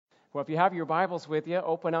Well, if you have your Bibles with you,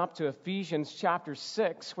 open up to Ephesians chapter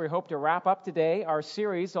 6. We hope to wrap up today our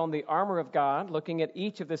series on the armor of God, looking at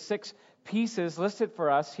each of the 6 pieces listed for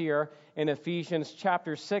us here in Ephesians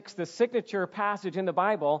chapter 6, the signature passage in the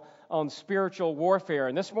Bible on spiritual warfare.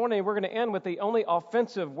 And this morning we're going to end with the only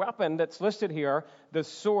offensive weapon that's listed here, the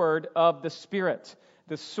sword of the Spirit.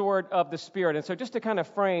 The sword of the Spirit. And so just to kind of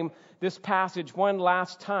frame this passage one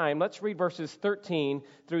last time, let's read verses 13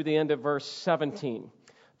 through the end of verse 17.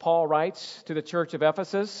 Paul writes to the church of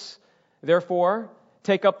Ephesus, "Therefore,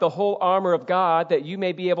 take up the whole armor of God, that you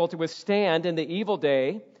may be able to withstand in the evil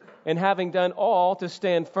day, and having done all, to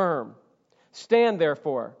stand firm. Stand,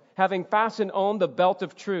 therefore, having fastened on the belt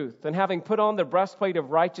of truth, and having put on the breastplate of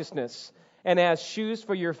righteousness, and as shoes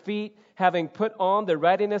for your feet, having put on the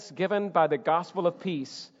readiness given by the gospel of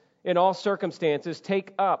peace. In all circumstances,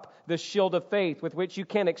 take up the shield of faith, with which you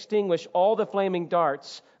can extinguish all the flaming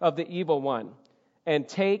darts of the evil one. And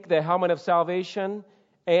take the helmet of salvation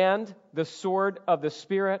and the sword of the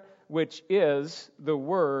Spirit, which is the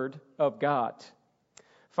Word of God."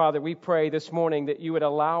 Father, we pray this morning that you would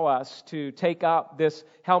allow us to take up this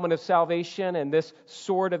helmet of salvation and this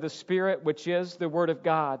sword of the Spirit, which is the Word of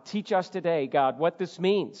God. Teach us today, God, what this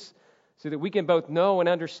means, so that we can both know and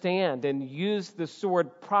understand and use the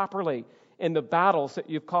sword properly in the battles that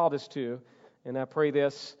you've called us to. And I pray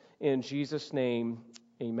this in Jesus' name,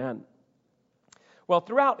 amen. Well,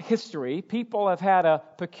 throughout history, people have had a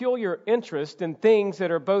peculiar interest in things that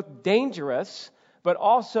are both dangerous but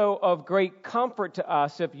also of great comfort to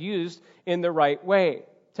us if used in the right way.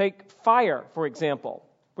 Take fire, for example.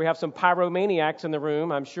 We have some pyromaniacs in the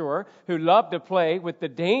room, I'm sure, who love to play with the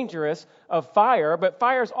dangerous of fire, but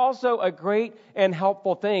fire is also a great and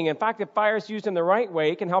helpful thing. In fact, if fire is used in the right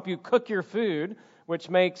way, it can help you cook your food, which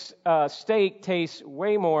makes steak taste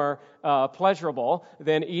way more pleasurable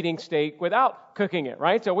than eating steak without cooking it,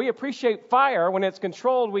 right? So we appreciate fire when it's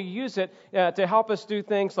controlled. We use it to help us do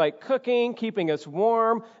things like cooking, keeping us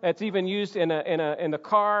warm. It's even used in the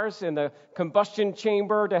cars, in the combustion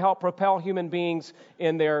chamber to help propel human beings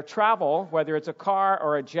in their travel, whether it's a car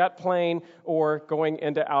or a jet plane or going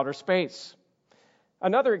into outer space.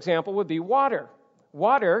 Another example would be water.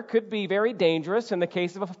 Water could be very dangerous in the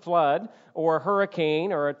case of a flood or a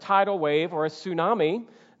hurricane or a tidal wave or a tsunami,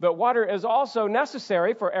 but water is also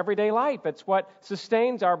necessary for everyday life. It's what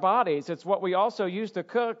sustains our bodies. It's what we also use to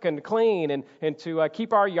cook and clean and to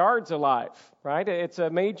keep our yards alive, right? It's a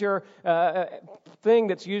major thing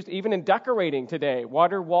that's used even in decorating today.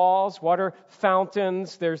 Water walls, water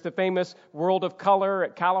fountains. There's the famous World of Color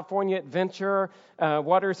at California Adventure.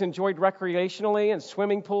 Water is enjoyed recreationally in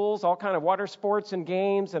swimming pools, all kind of water sports and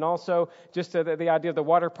games, and also just the idea of the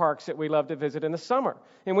water parks that we love to visit in the summer.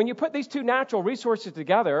 And when you put these two natural resources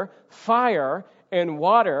together, fire and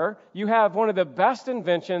water, you have one of the best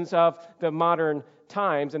inventions of the modern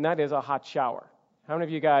times, and that is a hot shower. How many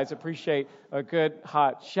of you guys appreciate a good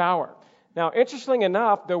hot shower? Now, interestingly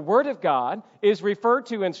enough, the Word of God is referred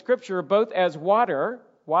to in Scripture both as water,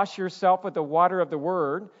 wash yourself with the water of the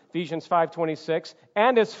Word, Ephesians 5:26,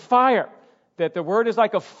 and as fire, that the Word is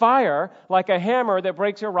like a fire, like a hammer that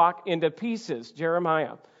breaks a rock into pieces,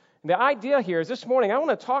 Jeremiah. The idea here is this morning I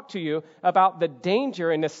want to talk to you about the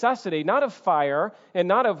danger and necessity, not of fire and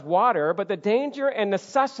not of water, but the danger and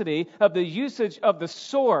necessity of the usage of the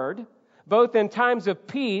sword, both in times of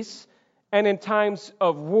peace and in times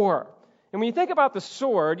of war. And when you think about the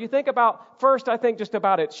sword, you think about, first, I think just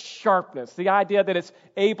about its sharpness, the idea that it's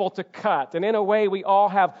able to cut. And in a way, we all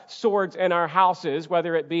have swords in our houses,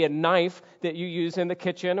 whether it be a knife that you use in the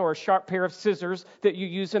kitchen or a sharp pair of scissors that you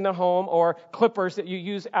use in the home or clippers that you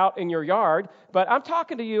use out in your yard. But I'm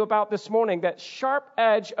talking to you about this morning that sharp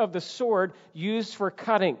edge of the sword used for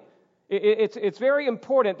cutting. It's very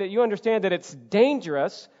important that you understand that it's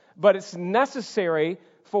dangerous, but it's necessary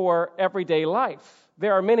for everyday life.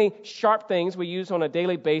 There are many sharp things we use on a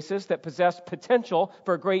daily basis that possess potential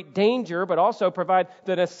for great danger, but also provide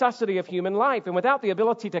the necessity of human life. And without the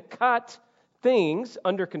ability to cut things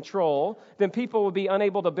under control, then people will be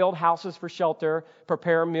unable to build houses for shelter,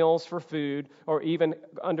 prepare meals for food, or even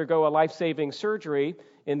undergo a life-saving surgery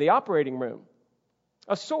in the operating room.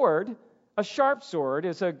 A sword, a sharp sword,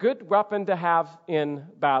 is a good weapon to have in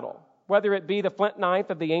battle, whether it be the flint knife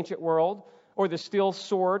of the ancient world or the steel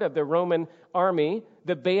sword of the Roman army,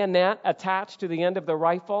 the bayonet attached to the end of the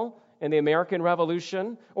rifle in the American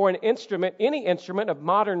Revolution, or an instrument, any instrument of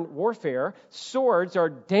modern warfare. Swords are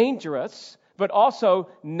dangerous, but also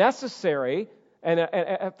necessary and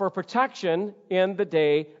for protection in the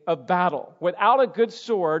day of battle. Without a good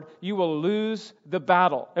sword, you will lose the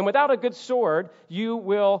battle. And without a good sword, you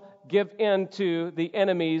will give in to the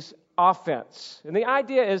enemy's offense. And the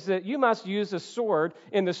idea is that you must use a sword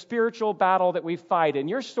in the spiritual battle that we fight. And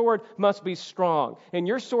your sword must be strong. And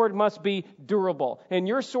your sword must be durable. And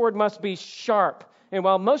your sword must be sharp. And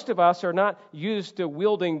while most of us are not used to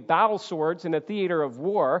wielding battle swords in a theater of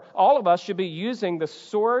war, all of us should be using the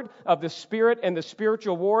sword of the Spirit and the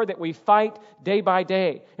spiritual war that we fight day by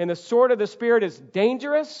day. And the sword of the Spirit is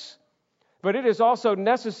dangerous, but it is also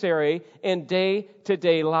necessary in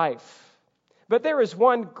day-to-day life. But there is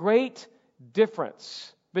one great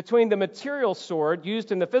difference between the material sword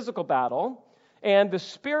used in the physical battle and the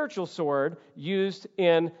spiritual sword used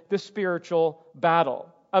in the spiritual battle.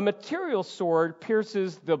 A material sword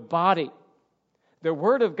pierces the body. The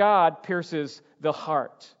Word of God pierces the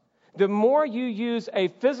heart. The more you use a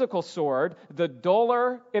physical sword, the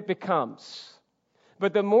duller it becomes.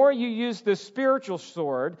 But the more you use the spiritual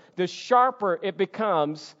sword, the sharper it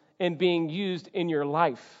becomes in being used in your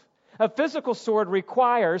life. A physical sword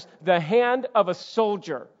requires the hand of a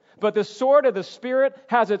soldier, but the sword of the Spirit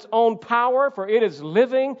has its own power, for it is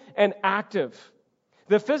living and active.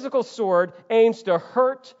 The physical sword aims to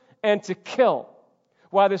hurt and to kill,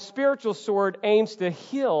 while the spiritual sword aims to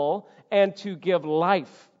heal and to give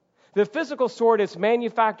life. The physical sword is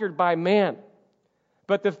manufactured by man,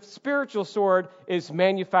 but the spiritual sword is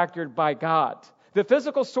manufactured by God. The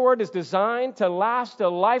physical sword is designed to last a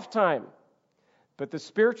lifetime, but the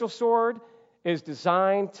spiritual sword is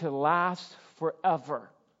designed to last forever.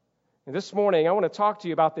 And this morning, I want to talk to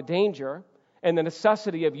you about the danger and the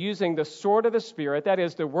necessity of using the sword of the Spirit, that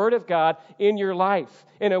is the Word of God, in your life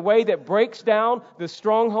in a way that breaks down the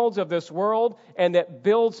strongholds of this world and that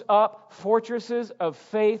builds up fortresses of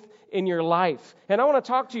faith in your life. And I want to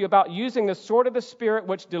talk to you about using the sword of the Spirit,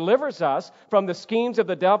 which delivers us from the schemes of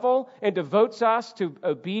the devil and devotes us to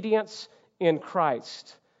obedience in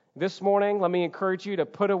Christ. This morning, let me encourage you to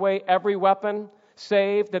put away every weapon,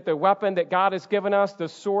 save that the weapon that God has given us, the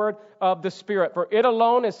sword of the Spirit. For it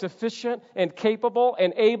alone is sufficient and capable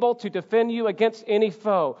and able to defend you against any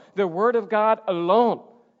foe. The Word of God alone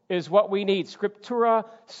is what we need. Scriptura,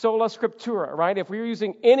 sola scriptura, right? If we're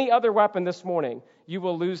using any other weapon this morning, you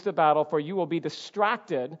will lose the battle, for you will be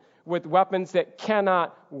distracted with weapons that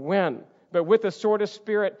cannot win. But with the sword of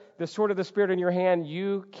the Spirit in your hand,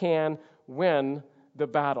 you can win the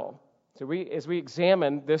battle. So as we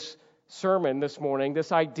examine this sermon this morning,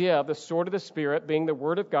 this idea of the sword of the Spirit being the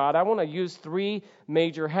Word of God, I want to use three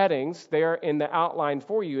major headings there in the outline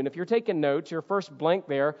for you. And if you're taking notes, your first blank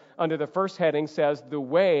there under the first heading says the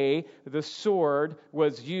way the sword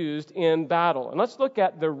was used in battle. And let's look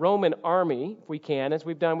at the Roman army, if we can, as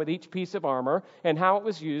we've done with each piece of armor, and how it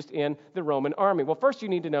was used in the Roman army. Well, first you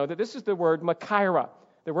need to know that this is the word machaira.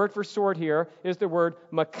 The word for sword here is the word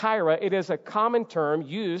machaira. It is a common term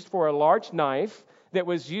used for a large knife that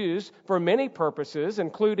was used for many purposes,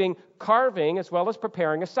 including carving as well as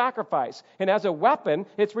preparing a sacrifice. And as a weapon,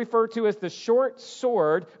 it's referred to as the short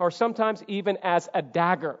sword, or sometimes even as a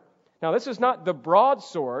dagger. Now, this is not the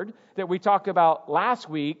broadsword that we talked about last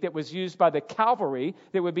week that was used by the cavalry,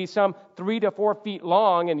 that would be some 3 to 4 feet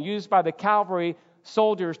long and used by the cavalry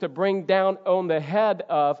soldiers to bring down on the head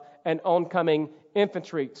of an oncoming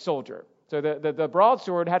infantry soldier. So the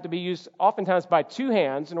broadsword had to be used oftentimes by two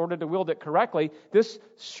hands in order to wield it correctly. This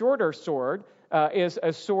shorter sword is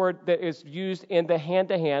a sword that is used in the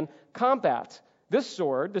hand-to-hand combat. This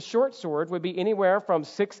sword, the short sword, would be anywhere from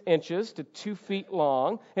 6 inches to 2 feet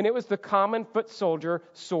long, and it was the common foot soldier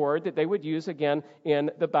sword that they would use again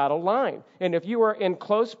in the battle line. And if you were in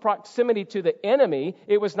close proximity to the enemy,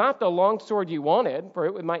 it was not the long sword you wanted, for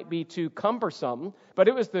it might be too cumbersome, but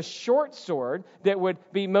it was the short sword that would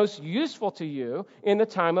be most useful to you in the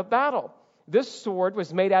time of battle. This sword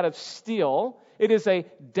was made out of steel. It is a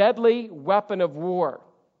deadly weapon of war,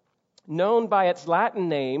 known by its Latin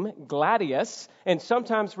name, gladius, and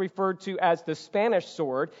sometimes referred to as the Spanish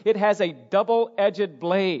sword. It has a double-edged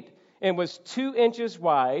blade and was 2 inches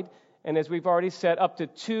wide, and as we've already said, up to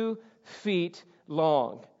 2 feet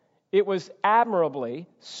long. It was admirably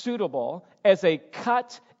suitable as a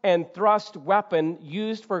cut and thrust weapon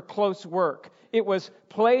used for close work. It was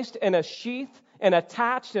placed in a sheath and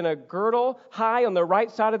attached in a girdle high on the right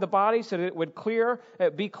side of the body so that it would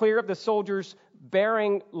be clear of the soldier's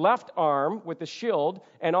bearing left arm with the shield,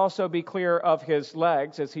 and also be clear of his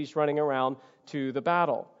legs as he's running around to the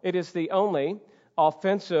battle. It is the only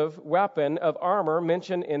offensive weapon of armor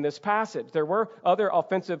mentioned in this passage. There were other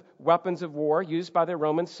offensive weapons of war used by the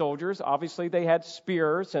Roman soldiers. Obviously, they had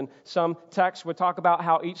spears, and some texts would talk about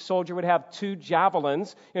how each soldier would have 2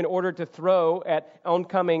 javelins in order to throw at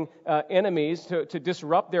oncoming enemies to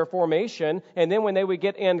disrupt their formation. And then when they would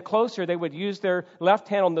get in closer, they would use their left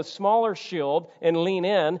hand on the smaller shield and lean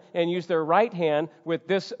in, and use their right hand with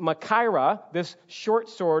this machaira, this short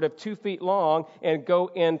sword of 2 feet long, and go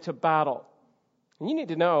into battle. And you need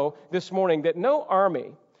to know this morning that no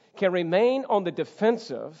army can remain on the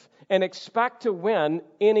defensive and expect to win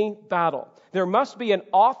any battle. There must be an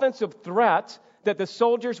offensive threat that the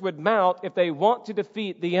soldiers would mount if they want to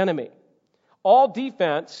defeat the enemy. All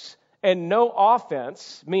defense and no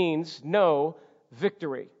offense means no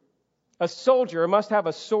victory. A soldier must have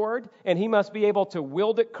a sword, and he must be able to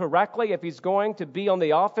wield it correctly if he's going to be on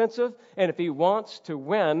the offensive and if he wants to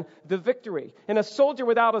win the victory. And a soldier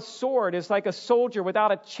without a sword is like a soldier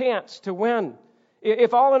without a chance to win.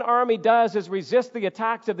 If all an army does is resist the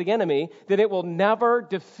attacks of the enemy, then it will never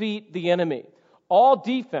defeat the enemy. All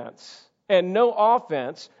defense and no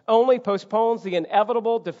offense only postpones the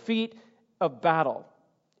inevitable defeat of battle.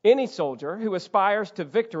 Any soldier who aspires to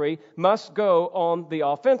victory must go on the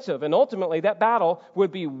offensive, and ultimately that battle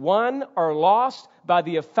would be won or lost by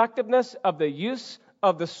the effectiveness of the use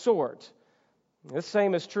of the sword. The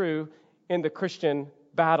same is true in the Christian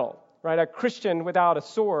battle, right? A Christian without a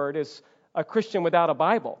sword is a Christian without a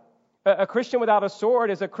Bible. A Christian without a sword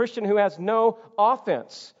is a Christian who has no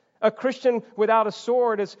offense. A Christian without a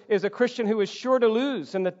sword is a Christian who is sure to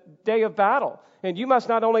lose in the day of battle. And you must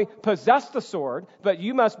not only possess the sword, but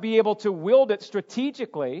you must be able to wield it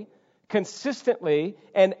strategically, consistently,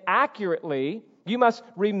 and accurately. You must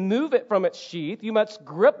remove it from its sheath. You must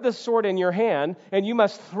grip the sword in your hand, and you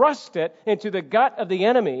must thrust it into the gut of the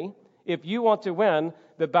enemy if you want to win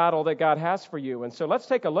the battle that God has for you. And so let's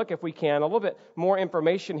take a look, if we can, a little bit more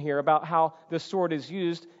information here about how the sword is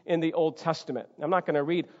used in the Old Testament. I'm not going to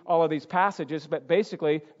read all of these passages, but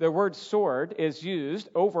basically the word sword is used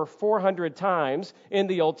over 400 times in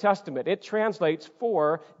the Old Testament. It translates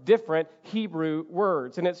 4 different Hebrew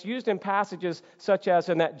words, and it's used in passages such as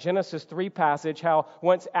in that Genesis 3 passage, how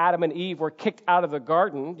once Adam and Eve were kicked out of the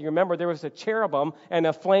garden, you remember there was a cherubim and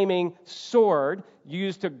a flaming sword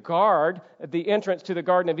used to guard the entrance to the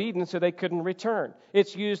Garden of Eden so they couldn't return.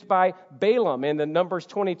 It's used by Balaam in the Numbers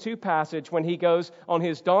 22 passage when he goes on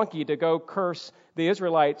his donkey to go curse the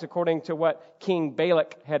Israelites according to what King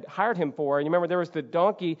Balak had hired him for. And you remember there was the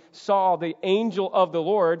donkey saw the angel of the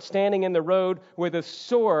Lord standing in the road with a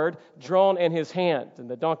sword drawn in his hand. And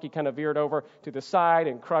the donkey kind of veered over to the side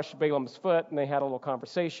and crushed Balaam's foot, and they had a little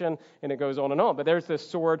conversation, and it goes on and on. But there's this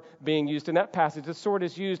sword being used in that passage. The sword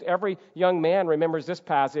is used. Every young man remembers this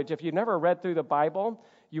passage. If you've never read through the Bible,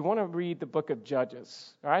 you want to read the book of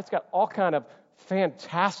Judges. All right, it's got all kind of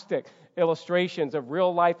fantastic illustrations of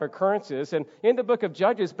real life occurrences. And in the book of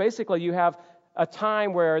Judges, basically you have a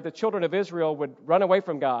time where the children of Israel would run away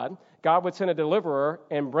from God. God would send a deliverer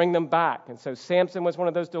and bring them back. And so Samson was one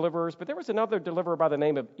of those deliverers, but there was another deliverer by the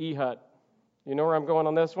name of Ehud. You know where I'm going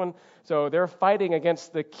on this one? So they're fighting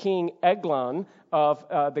against the king Eglon of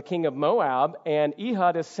the king of Moab, and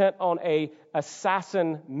Ehud is sent on a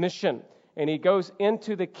assassin mission. And he goes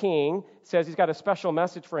into the king, says he's got a special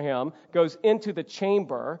message for him, goes into the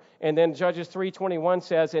chamber, and then Judges 3:21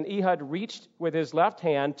 says, and Ehud reached with his left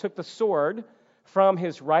hand, took the sword from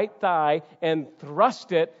his right thigh, and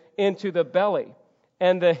thrust it into the belly.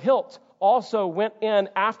 And the hilt also went in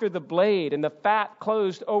after the blade, and the fat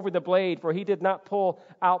closed over the blade, for he did not pull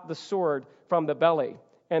out the sword from the belly.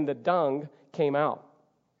 And the dung came out.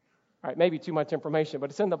 All right, maybe too much information, but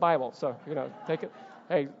it's in the Bible, so, take it.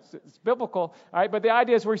 Hey, it's biblical, all right? But the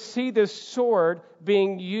idea is we see this sword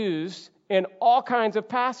being used in all kinds of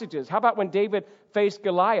passages. How about when David faced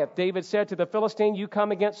Goliath? David said to the Philistine, you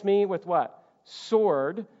come against me with what?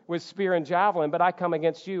 Sword, with spear and javelin, but I come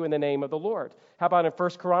against you in the name of the Lord. How about in 1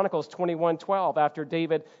 Chronicles 21:12, after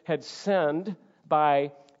David had sinned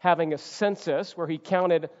by having a census where he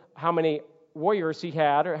counted how many warriors he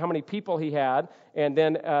had or how many people he had, and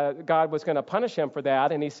then God was going to punish him for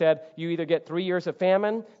that, and he said, you either get 3 years of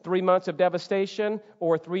famine, 3 months of devastation,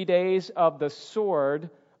 or 3 days of the sword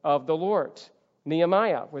of the Lord.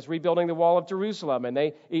 Nehemiah was rebuilding the wall of Jerusalem, and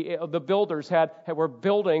the builders were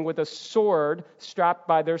building with a sword strapped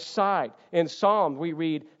by their side. In Psalm, we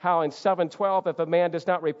read how in 7:12, if a man does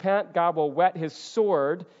not repent, God will whet his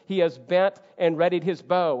sword. He has bent and readied his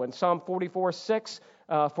bow. In Psalm 44:6,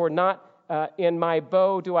 for not in my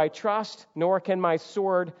bow do I trust, nor can my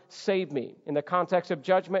sword save me. In the context of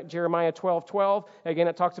judgment, Jeremiah 12:12, again,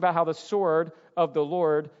 it talks about how the sword of the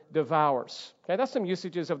Lord devours. Okay, that's some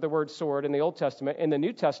usages of the word sword in the Old Testament. In the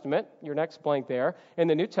New Testament, your next blank there, in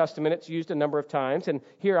the New Testament, it's used a number of times. And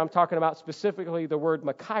here I'm talking about specifically the word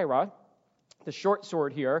Machaira. The short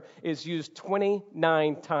sword here is used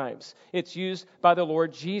 29 times. It's used by the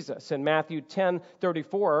Lord Jesus in Matthew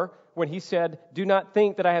 10:34 when he said, "Do not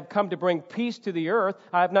think that I have come to bring peace to the earth.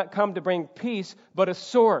 I have not come to bring peace, but a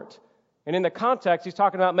sword." And in the context, he's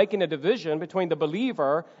talking about making a division between the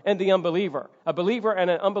believer and the unbeliever. A believer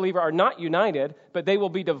and an unbeliever are not united, but they will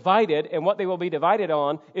be divided, and what they will be divided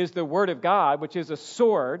on is the Word of God, which is a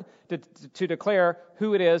sword to declare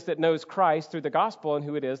who it is that knows Christ through the gospel and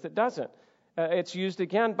who it is that doesn't. It's used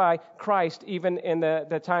again by Christ even in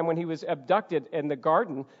the time when he was abducted in the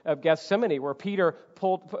Garden of Gethsemane, where Peter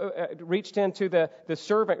reached into the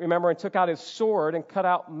servant, remember, and took out his sword and cut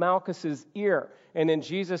out Malchus's ear. And then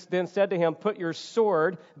Jesus then said to him, "Put your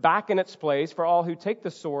sword back in its place, for all who take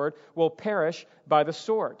the sword will perish by the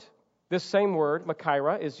sword." This same word,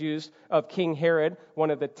 Machaira, is used of King Herod,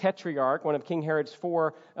 one of the tetrarch, one of King Herod's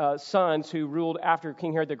four sons who ruled after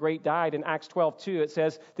King Herod the Great died. In Acts 12:2, it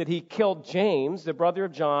says that he killed James, the brother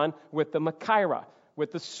of John, with the Machaira,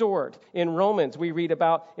 with the sword. In Romans, we read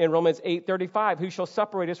about in Romans 8:35, "Who shall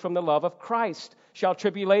separate us from the love of Christ? Shall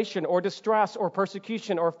tribulation or distress or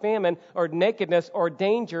persecution or famine or nakedness or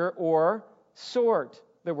danger or sword?"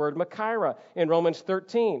 The word Machaira. In Romans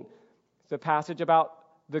 13, it's a passage about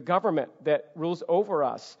the government that rules over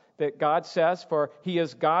us, that God says, "For he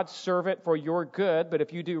is God's servant for your good, but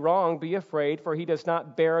if you do wrong, be afraid, for he does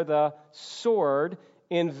not bear the sword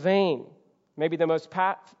in vain." Maybe the most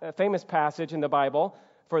famous passage in the Bible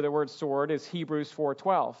for the word sword is Hebrews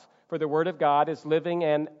 4:12. "For the word of God is living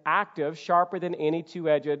and active, sharper than any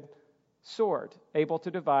two-edged sword, able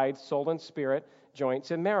to divide soul and spirit,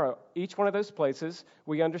 joints and marrow." Each one of those places,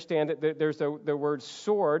 we understand that there's the word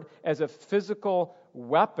sword as a physical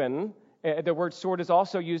weapon. The word sword is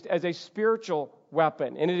also used as a spiritual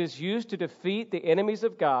weapon, and it is used to defeat the enemies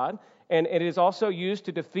of God, and it is also used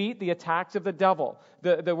to defeat the attacks of the devil.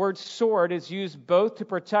 The word sword is used both to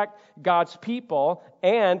protect God's people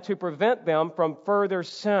and to prevent them from further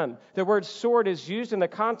sin. The word sword is used in the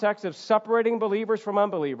context of separating believers from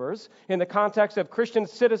unbelievers, in the context of Christian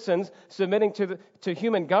citizens submitting to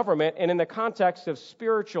human government, and in the context of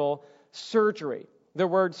spiritual surgery. The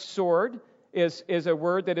word sword is a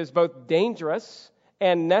word that is both dangerous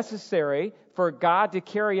and necessary for God to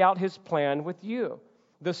carry out his plan with you.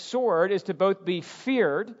 The sword is to both be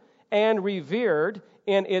feared and revered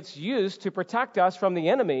in its use to protect us from the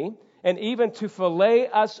enemy and even to fillet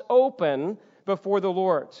us open before the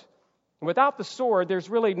Lord. Without the sword, there's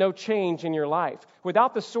really no change in your life.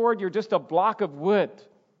 Without the sword, you're just a block of wood.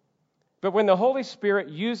 But when the Holy Spirit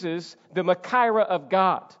uses the Machaira of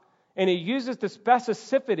God, and he uses the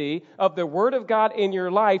specificity of the Word of God in your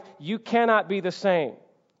life, you cannot be the same.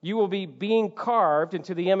 You will be being carved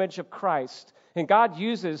into the image of Christ. And God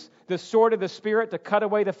uses the sword of the Spirit to cut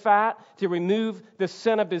away the fat, to remove the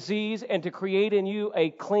sin of disease, and to create in you a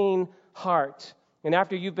clean heart. And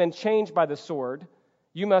after you've been changed by the sword,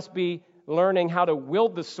 you must be learning how to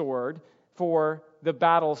wield the sword for the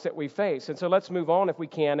battles that we face. And so let's move on if we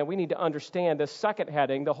can, and we need to understand the second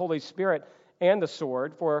heading, the Holy Spirit and the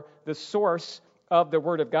sword, for the source of the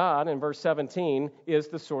Word of God in verse 17 is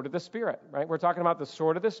the sword of the Spirit, right? We're talking about the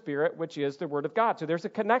sword of the Spirit, which is the Word of God. So there's a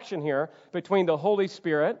connection here between the Holy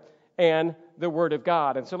Spirit and the Word of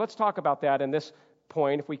God. And so let's talk about that in this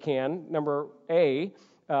point if we can. Number A,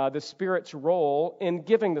 the Spirit's role in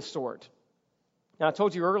giving the sword. Now, I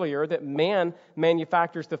told you earlier that man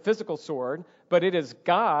manufactures the physical sword, but it is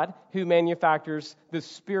God who manufactures the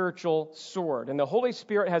spiritual sword. And the Holy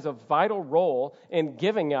Spirit has a vital role in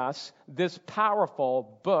giving us this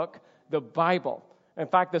powerful book, the Bible. In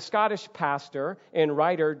fact, the Scottish pastor and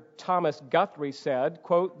writer Thomas Guthrie said,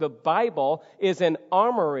 quote, "The Bible is an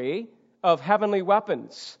armory of heavenly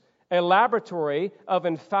weapons, a laboratory of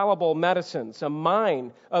infallible medicines, a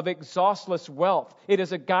mine of exhaustless wealth. It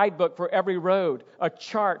is a guidebook for every road, a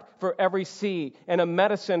chart for every sea, and a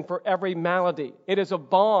medicine for every malady. It is a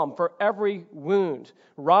balm for every wound.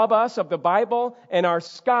 Rob us of the Bible, and our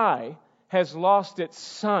sky has lost its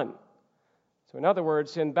sun." So in other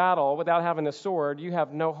words, in battle, without having a sword, you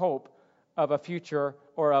have no hope of a future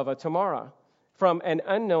or of a tomorrow. From an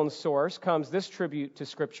unknown source comes this tribute to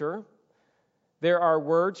Scripture. There are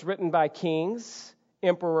words written by kings,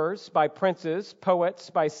 emperors, by princes, poets,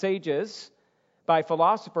 by sages, by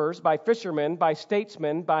philosophers, by fishermen, by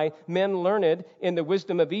statesmen, by men learned in the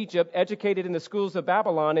wisdom of Egypt, educated in the schools of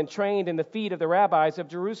Babylon, and trained in the feet of the rabbis of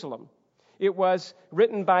Jerusalem. It was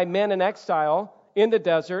written by men in exile in the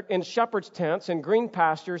desert, in shepherds' tents, in green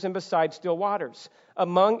pastures, and beside still waters.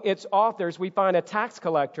 Among its authors, we find a tax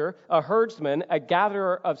collector, a herdsman, a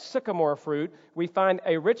gatherer of sycamore fruit. We find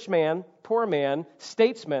a rich man, poor man,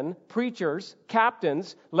 statesmen, preachers,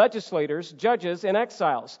 captains, legislators, judges, and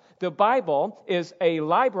exiles. The Bible is a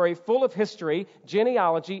library full of history,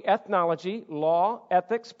 genealogy, ethnology, law,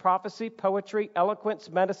 ethics, prophecy, poetry, eloquence,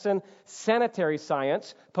 medicine, sanitary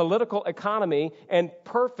science, political economy, and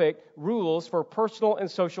perfect rules for personal and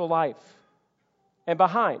social life. And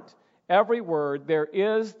behind every word, there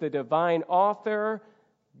is the divine author,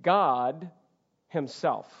 God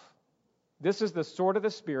Himself. This is the sword of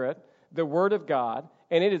the Spirit, the Word of God,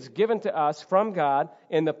 and it is given to us from God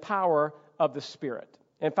in the power of the Spirit.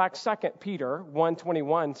 In fact, 2 Peter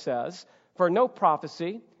 1:21 says, "For no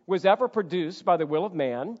prophecy was ever produced by the will of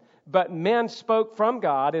man, but men spoke from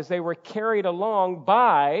God as they were carried along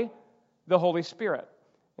by the Holy Spirit."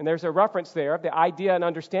 And there's a reference there. The idea and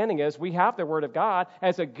understanding is we have the Word of God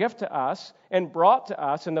as a gift to us and brought to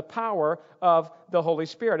us in the power of the Holy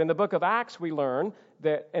Spirit. In the book of Acts, we learn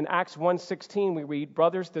that in Acts 1:16 we read,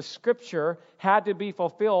 "Brothers, the Scripture had to be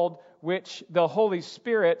fulfilled, which the Holy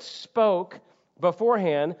Spirit spoke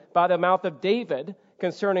beforehand by the mouth of David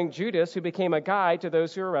concerning Judas, who became a guide to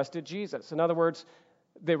those who arrested Jesus." In other words,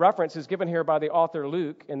 the reference is given here by the author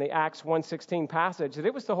Luke in the Acts 1:16 passage that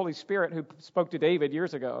it was the Holy Spirit who spoke to David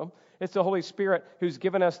years ago. It's the Holy Spirit who's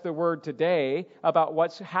given us the word today about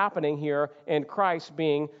what's happening here in Christ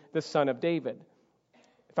being the Son of David.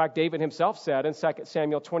 In fact, David himself said in 2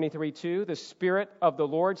 Samuel 23:2, "The Spirit of the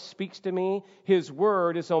Lord speaks to me, His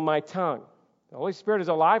word is on my tongue." The Holy Spirit is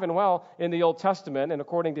alive and well in the Old Testament, and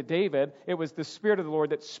according to David, it was the Spirit of the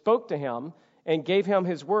Lord that spoke to him and gave him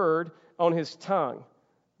His word on his tongue.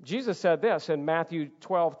 Jesus said this in Matthew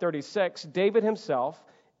 12:36, "David himself,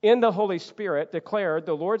 in the Holy Spirit, declared,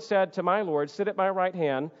 'The Lord said to my Lord, sit at my right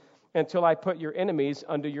hand until I put your enemies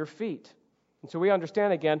under your feet.'" And so we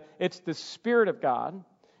understand again, it's the Spirit of God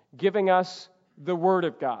giving us the Word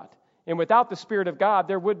of God. And without the Spirit of God,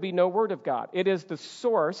 there would be no Word of God. It is the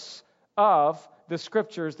source of the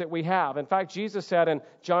Scriptures that we have. In fact, Jesus said in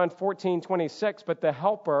John 14:26, "But the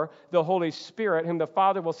Helper, the Holy Spirit, whom the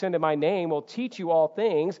Father will send in my name, will teach you all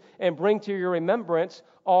things and bring to your remembrance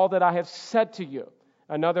all that I have said to you."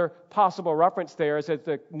 Another possible reference there is that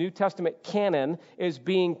the New Testament canon is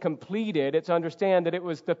being completed. It's understand that it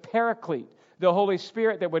was the Paraclete, the Holy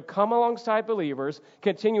Spirit that would come alongside believers,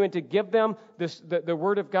 continuing to give them the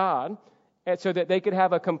Word of God, and so that they could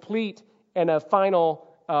have a complete and a final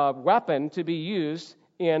weapon to be used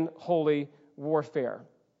in holy warfare.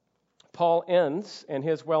 Paul ends in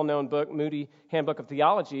his well-known book, Moody Handbook of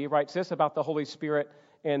Theology, writes this about the Holy Spirit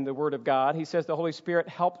and the Word of God. He says the Holy Spirit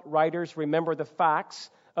helped writers remember the facts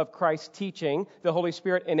of Christ's teaching. The Holy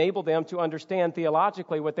Spirit enabled them to understand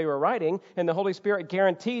theologically what they were writing, and the Holy Spirit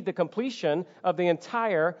guaranteed the completion of the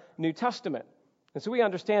entire New Testament. And so we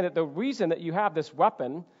understand that the reason that you have this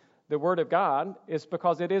weapon, the Word of God, is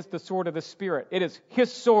because it is the sword of the Spirit. It is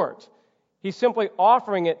His sword. He's simply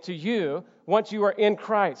offering it to you once you are in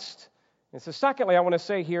Christ. And so secondly, I want to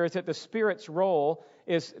say here is that the Spirit's role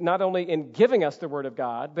is not only in giving us the Word of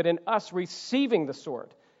God, but in us receiving the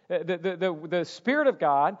sword. The Spirit of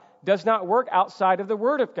God does not work outside of the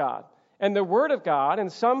Word of God. And the Word of God, in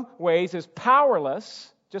some ways, is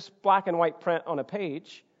powerless, just black and white print on a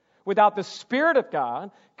page, without the Spirit of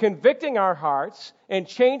God convicting our hearts and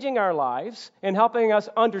changing our lives and helping us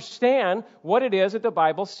understand what it is that the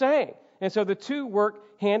Bible's saying. And so the two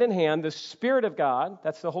work hand in hand, the Spirit of God,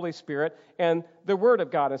 that's the Holy Spirit, and the Word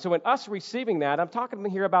of God. And so in us receiving that, I'm talking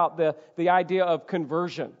here about the idea of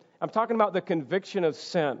conversion. I'm talking about the conviction of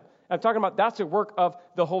sin. I'm talking about that's a work of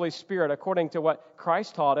the Holy Spirit, according to what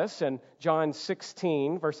Christ taught us in John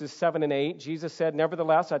 16, verses 7 and 8. Jesus said,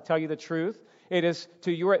 "Nevertheless, I tell you the truth. It is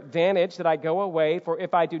to your advantage that I go away, for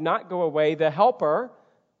if I do not go away, the Helper,"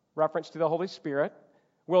 reference to the Holy Spirit,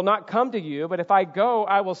 "will not come to you, but if I go,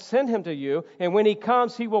 I will send him to you. And when he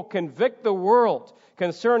comes, he will convict the world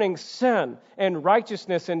concerning sin and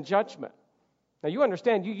righteousness and judgment." Now you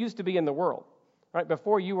understand, you used to be in the world. Right?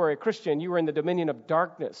 Before you were a Christian, you were in the dominion of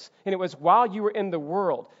darkness. And it was while you were in the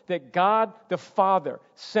world that God the Father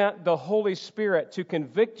sent the Holy Spirit to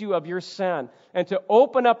convict you of your sin and to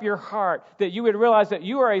open up your heart that you would realize that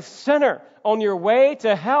you are a sinner on your way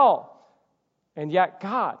to hell. And yet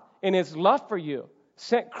God, in His love for you,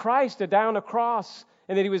 sent Christ to die on a cross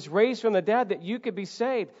and that He was raised from the dead that you could be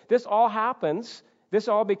saved. This all happens. This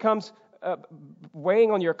all becomes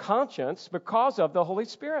weighing on your conscience because of the Holy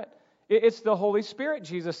Spirit. It's the Holy Spirit,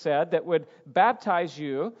 Jesus said, that would baptize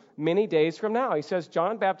you many days from now. He says,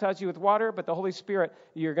 John baptized you with water, but the Holy Spirit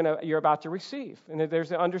you're about to receive. And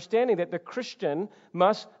there's an understanding that the Christian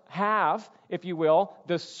must have, if you will,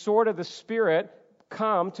 the sword of the Spirit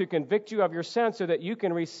come to convict you of your sin so that you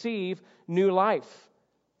can receive new life.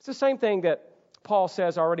 It's the same thing that Paul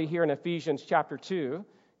says already here in Ephesians chapter 2.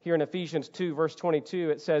 Here in Ephesians 2, verse 22,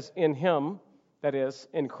 it says, in Him, that is,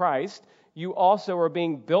 in Christ, you also are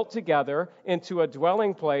being built together into a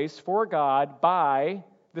dwelling place for God by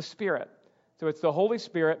the Spirit. So it's the Holy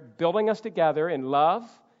Spirit building us together in love,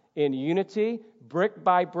 in unity, brick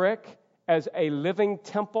by brick, as a living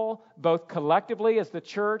temple, both collectively as the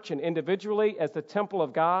church and individually as the temple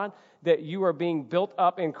of God, that you are being built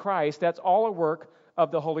up in Christ. That's all a work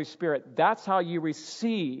of the Holy Spirit. That's how you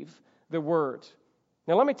receive the Word.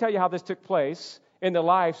 Now let me tell you how this took place in the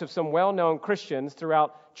lives of some well-known Christians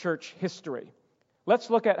throughout church history. Let's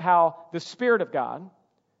look at how the Spirit of God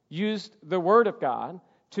used the Word of God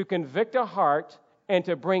to convict a heart and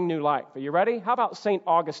to bring new life. Are you ready? How about St.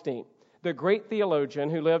 Augustine, the great theologian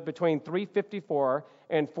who lived between 354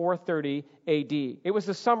 and 430 AD? It was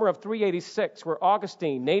the summer of 386 where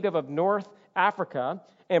Augustine, native of North Africa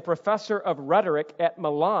and professor of rhetoric at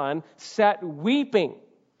Milan, sat weeping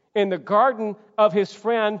in the garden of his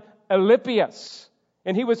friend Alypius.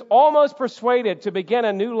 And he was almost persuaded to begin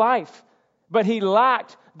a new life, but he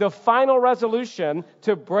lacked the final resolution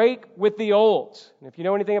to break with the old. And if you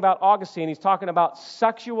know anything about Augustine, he's talking about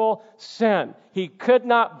sexual sin. He could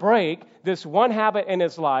not break this one habit in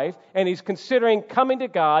his life, and he's considering coming to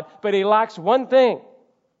God, but he lacks one thing.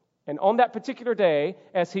 And on that particular day,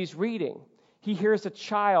 as he's reading, he hears a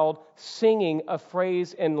child singing a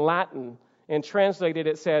phrase in Latin, and translated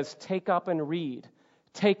it says, "Take up and read."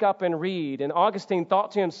 Take up and read. And Augustine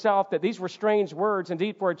thought to himself that these were strange words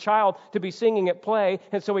indeed for a child to be singing at play,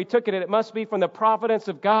 and so he took it, and it must be from the providence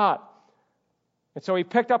of God. And so he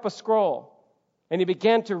picked up a scroll, and he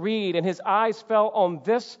began to read, and his eyes fell on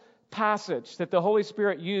this passage that the Holy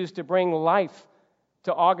Spirit used to bring life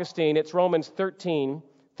to Augustine. It's Romans 13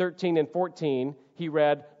 and 14. He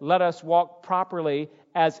read, "Let us walk properly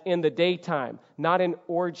as in the daytime, not in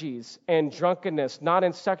orgies and drunkenness, not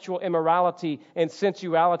in sexual immorality and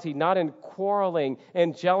sensuality, not in quarreling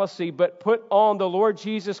and jealousy, but put on the Lord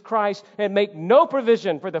Jesus Christ and make no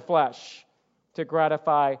provision for the flesh to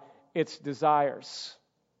gratify its desires."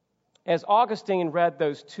 As Augustine read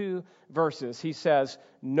those two verses, he says,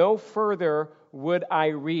 "No further would I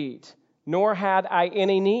read, nor had I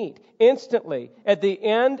any need. Instantly, at the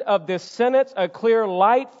end of this sentence, a clear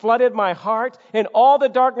light flooded my heart, and all the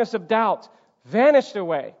darkness of doubt vanished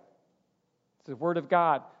away." It's the Word of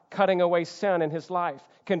God cutting away sin in his life,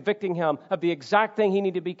 convicting him of the exact thing he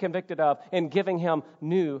needed to be convicted of, and giving him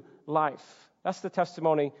new life. That's the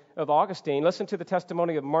testimony of Augustine. Listen to the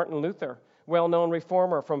testimony of Martin Luther, well-known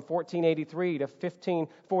reformer from 1483 to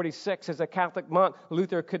 1546. As a Catholic monk,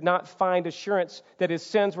 Luther could not find assurance that his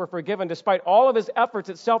sins were forgiven despite all of his efforts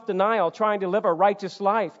at self-denial, trying to live a righteous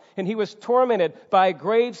life. And he was tormented by a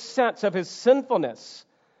grave sense of his sinfulness.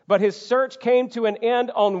 But his search came to an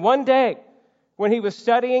end on one day when he was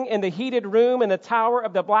studying in the heated room in the tower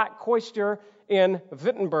of the Black Cloister in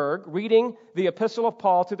Wittenberg, reading the Epistle of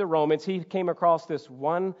Paul to the Romans. He came across this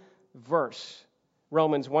one verse,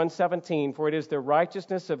 Romans 1:17, "For it is the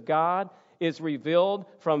righteousness of God is revealed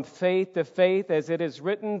from faith to faith, as it is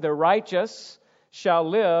written, the righteous shall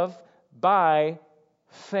live by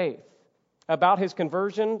faith." About his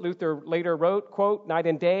conversion, Luther later wrote, quote, "Night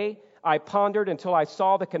and day I pondered until I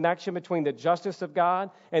saw the connection between the justice of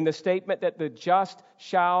God and the statement that the just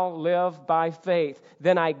shall live by faith.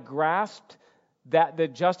 Then I grasped that the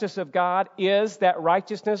justice of God is that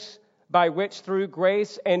righteousness by which through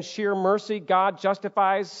grace and sheer mercy God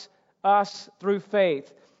justifies us through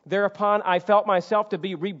faith. Thereupon I felt myself to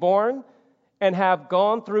be reborn and have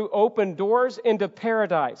gone through open doors into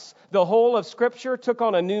paradise. The whole of Scripture took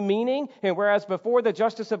on a new meaning, and whereas before the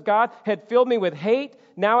justice of God had filled me with hate,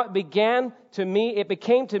 now it became to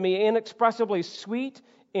me inexpressibly sweet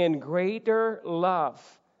in greater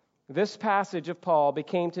love." This passage of Paul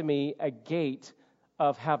became to me a gate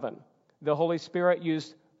of heaven. The Holy Spirit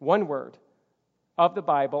used one word of the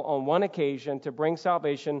Bible on one occasion to bring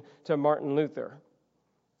salvation to Martin Luther.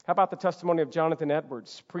 How about the testimony of Jonathan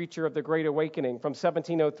Edwards, preacher of the Great Awakening from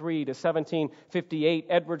 1703 to 1758?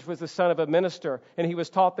 Edwards was the son of a minister, and he was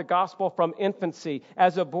taught the gospel from infancy.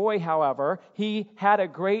 As a boy, however, he had a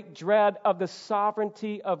great dread of the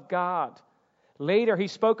sovereignty of God. Later, he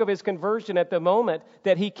spoke of his conversion at the moment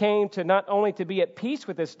that he came to not only to be at peace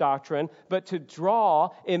with this doctrine, but to draw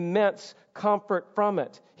immense comfort from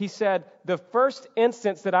it. He said, the first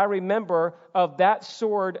instance that I remember of that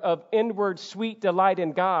sort of inward sweet delight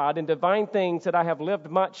in God and divine things that I have lived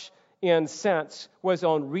much in since was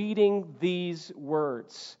on reading these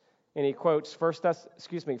words. And he quotes 1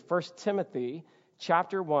 Timothy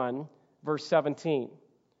chapter 1, verse 17,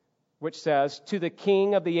 which says, to the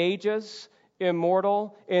King of the ages,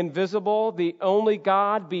 immortal, invisible, the only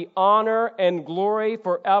God, be honor and glory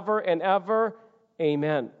forever and ever.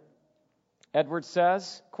 Amen. Edwards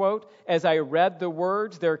says, quote, as I read the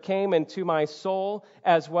words, there came into my soul,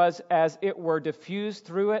 as it were diffused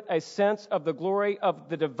through it, a sense of the glory of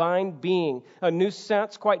the divine being. A new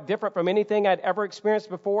sense, quite different from anything I'd ever experienced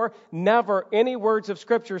before. Never any words of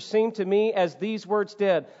Scripture seemed to me as these words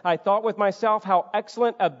did. I thought with myself how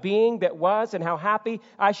excellent a being that was and how happy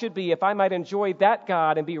I should be if I might enjoy that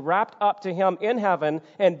God and be wrapped up to Him in heaven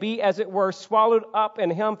and be, as it were, swallowed up in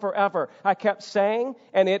Him forever. I kept saying,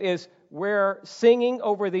 and it is where singing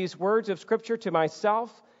over these words of Scripture to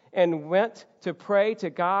myself and went to pray to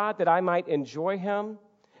God that I might enjoy Him,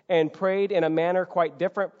 and prayed in a manner quite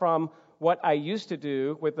different from what I used to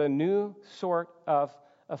do, with a new sort of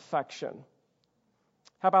affection.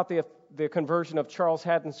 How about the conversion of Charles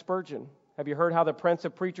Haddon Spurgeon? Have you heard how the Prince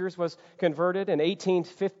of Preachers was converted? In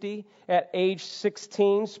 1850, at age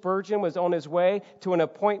 16, Spurgeon was on his way to an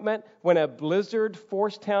appointment when a blizzard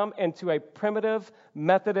forced him into a primitive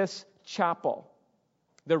Methodist chapel.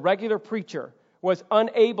 The regular preacher was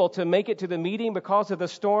unable to make it to the meeting because of the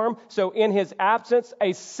storm, so in his absence,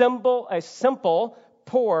 a simple,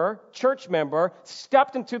 poor church member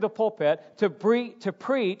stepped into the pulpit to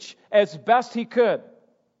preach as best he could.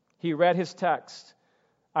 He read his text,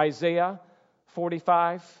 Isaiah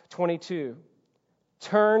 45:22.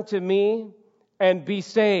 Turn to me and be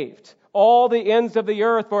saved, all the ends of the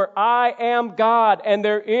earth, for I am God and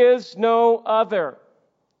there is no other.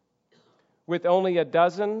 With only a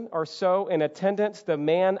dozen or so in attendance, the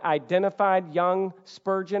man identified young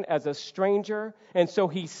Spurgeon as a stranger, and so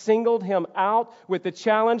he singled him out with the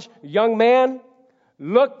challenge, young man,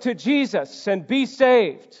 look to Jesus and be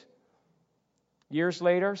saved. Years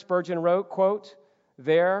later, Spurgeon wrote, quote,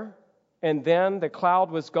 there and then the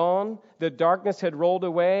cloud was gone, the darkness had rolled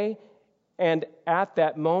away, and at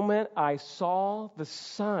that moment I saw the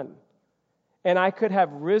sun. And I could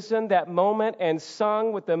have risen that moment and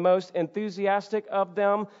sung with the most enthusiastic of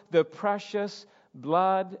them, the precious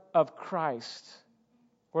blood of Christ.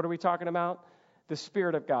 What are we talking about? The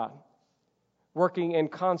Spirit of God, working in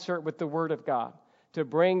concert with the Word of God to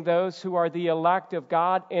bring those who are the elect of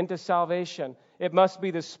God into salvation. It must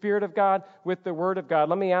be the Spirit of God with the Word of God.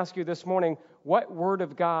 Let me ask you this morning, what Word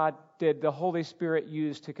of God did the Holy Spirit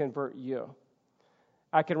use to convert you?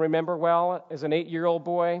 I can remember well, as an 8-year-old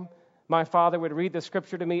boy, my father would read the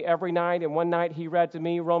Scripture to me every night, and one night he read to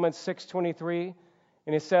me Romans 6:23,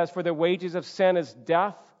 and it says, for the wages of sin is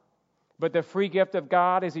death, but the free gift of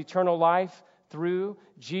God is eternal life through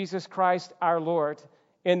Jesus Christ our Lord.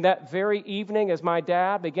 In that very evening, as my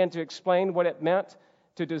dad began to explain what it meant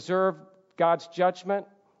to deserve God's judgment,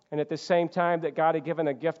 and at the same time that God had given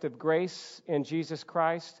a gift of grace in Jesus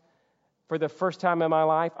Christ, for the first time in my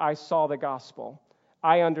life, I saw the gospel.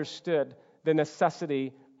 I understood the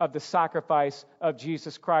necessity of the sacrifice of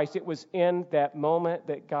Jesus Christ. It was in that moment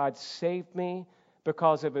that God saved me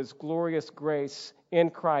because of His glorious grace in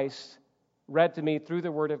Christ, read to me through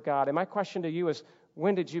the Word of God. And my question to you is,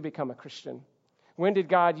 when did you become a Christian? When did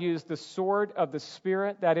God use the sword of the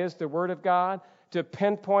Spirit, that is the Word of God, to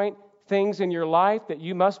pinpoint things in your life that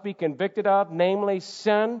you must be convicted of, namely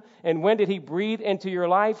sin? And when did He breathe into your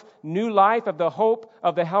life new life of the hope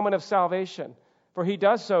of the helmet of salvation? For He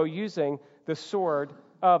does so using the sword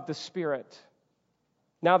of the Spirit.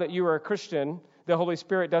 Now that you are a Christian, the Holy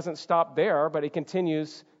Spirit doesn't stop there, but He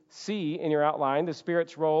continues, see in your outline, the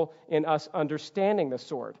Spirit's role in us understanding the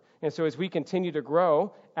sword. And so as we continue to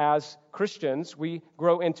grow as Christians, we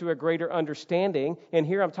grow into a greater understanding. And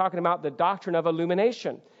here I'm talking about the doctrine of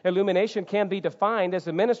illumination. Illumination can be defined as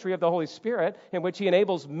the ministry of the Holy Spirit, in which He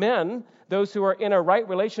enables men, those who are in a right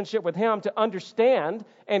relationship with Him, to understand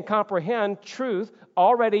and comprehend truth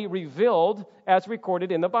already revealed as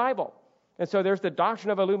recorded in the Bible. And so there's the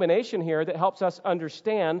doctrine of illumination here that helps us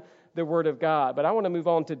understand the Word of God. But I want to move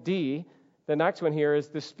on to D. The next one here is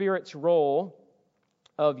the Spirit's role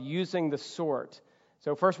of using the sword.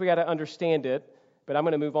 So first we got to understand it, but I'm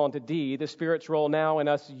going to move on to D, the Spirit's role now in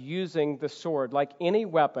us using the sword. Like any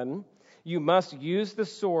weapon, You must use the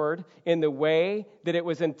sword in the way that it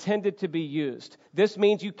was intended to be used. This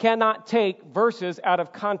means you cannot take verses out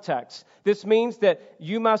of context. This means that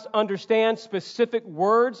you must understand specific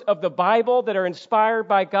words of the Bible that are inspired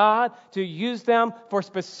by God to use them for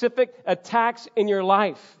specific attacks in your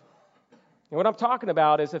life. And what I'm talking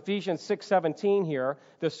about is Ephesians 6:17 here,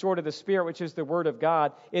 the sword of the Spirit, which is the Word of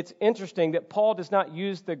God. It's interesting that Paul does not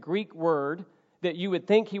use the Greek word that you would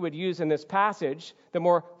think he would use in this passage, the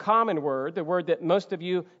more common word, the word that most of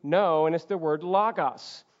you know, and it's the word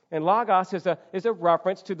logos. And logos is a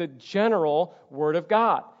reference to the general Word of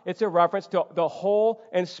God. It's a reference to the whole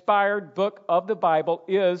inspired book of the Bible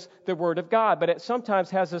is the Word of God. But it sometimes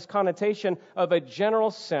has this connotation of a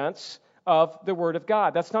general sense of the Word of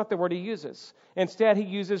God. That's not the word he uses. Instead, he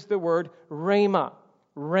uses the word rhema.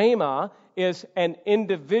 Rhema is an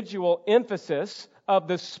individual emphasis of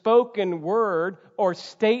the spoken word or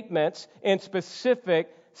statements in specific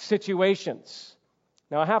situations.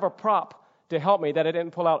 Now, I have a prop to help me that I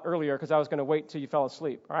didn't pull out earlier because I was going to wait until you fell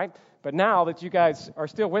asleep, all right? But now that you guys are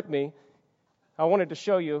still with me, I wanted to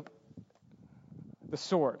show you the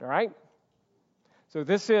sword, all right? So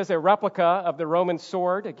this is a replica of the Roman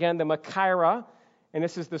sword, again, the Machaira, and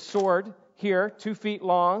this is the sword here, 2 feet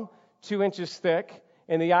long, 2 inches thick,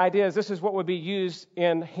 and the idea is this is what would be used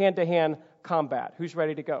in hand-to-hand combat. Who's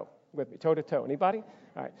ready to go with me? Toe-to-toe. Anybody?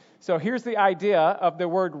 All right. So here's the idea of the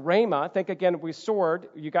word rhema. Think again with sword.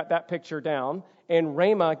 You got that picture down. And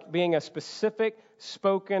rhema being a specific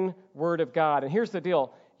spoken word of God. And here's the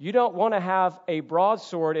deal. You don't want to have a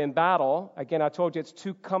broadsword in battle. Again, I told you it's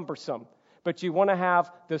too cumbersome. But you want to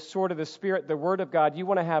have the sword of the Spirit, the word of God. You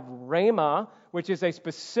want to have rhema, which is a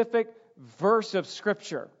specific verse of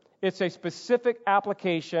Scripture. It's a specific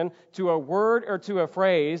application to a word or to a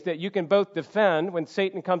phrase that you can both defend when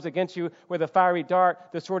Satan comes against you with a fiery dart.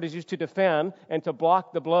 The sword is used to defend and to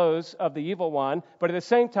block the blows of the evil one. But at the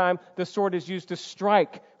same time, the sword is used to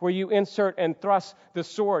strike, where you insert and thrust the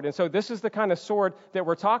sword. And so this is the kind of sword that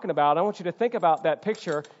we're talking about. I want you to think about that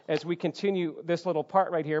picture as we continue this little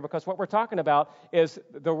part right here, because what we're talking about is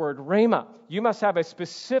the word rhema. You must have a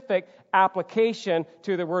specific application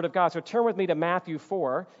to the Word of God. So turn with me to Matthew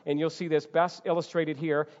 4, and you'll see this best illustrated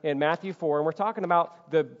here in Matthew 4. And we're talking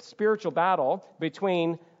about the spiritual battle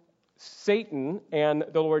between Satan and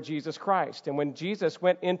the Lord Jesus Christ. And when Jesus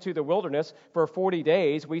went into the wilderness for 40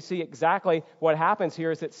 days, we see exactly what happens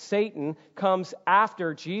here is that Satan comes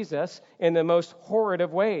after Jesus in the most horrid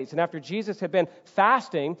of ways. And after Jesus had been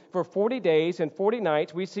fasting for 40 days and 40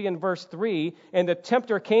 nights, we see in verse 3, and the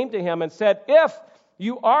tempter came to him and said, "If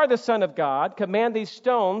you are the Son of God, command these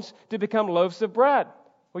stones to become loaves of bread."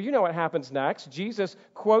 Well, you know what happens next. Jesus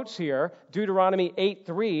quotes here Deuteronomy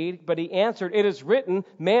 8:3, but he answered, "It is written,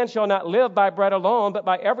 man shall not live by bread alone, but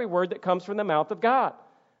by every word that comes from the mouth of God."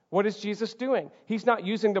 What is Jesus doing? He's not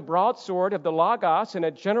using the broadsword of the Logos in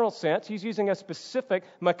a general sense. He's using a specific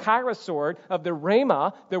Machaira sword of the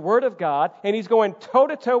Rhema, the Word of God, and he's going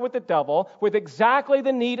toe-to-toe with the devil with exactly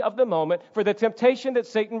the need of the moment for the temptation that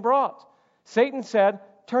Satan brought. Satan said,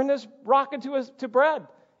 "Turn this rock into bread,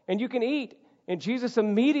 and you can eat." And Jesus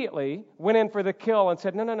immediately went in for the kill and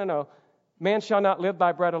said, No. Man shall not live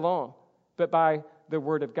by bread alone, but by the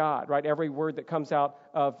word of God, right? Every word that comes out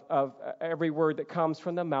of every word that comes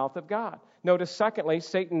from the mouth of God. Notice, secondly,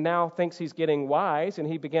 Satan now thinks he's getting wise, and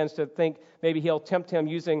he begins to think maybe he'll tempt him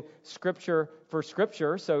using Scripture for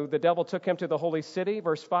Scripture. So the devil took him to the holy city,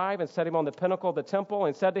 verse 5, and set him on the pinnacle of the temple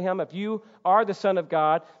and said to him, "If you are the Son of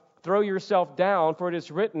God, throw yourself down, for it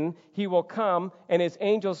is written, he will come and his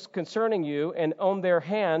angels concerning you, and on their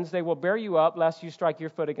hands they will bear you up, lest you strike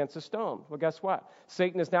your foot against a stone." Well, guess what?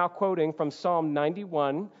 Satan is now quoting from Psalm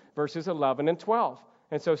 91, verses 11 and 12.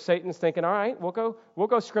 And so Satan's thinking, all right, we'll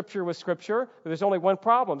go Scripture with Scripture. But there's only one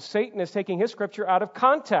problem. Satan is taking his Scripture out of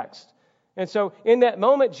context. And so in that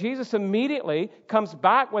moment, Jesus immediately comes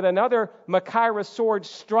back with another Machaira sword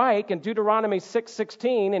strike in Deuteronomy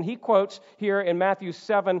 6:16, and he quotes here in Matthew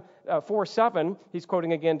 4:7, he's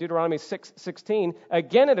quoting again Deuteronomy 6:16,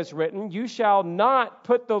 "Again it is written, you shall not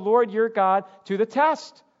put the Lord your God to the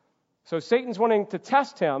test." So Satan's wanting to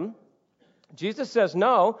test him. Jesus says,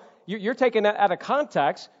 no, you're taking that out of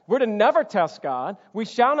context. We're to never test God. We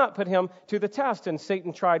shall not put him to the test. And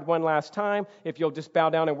Satan tried one last time. "If you'll just bow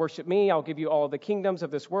down and worship me, I'll give you all of the kingdoms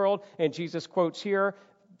of this world." And Jesus quotes here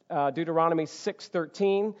Deuteronomy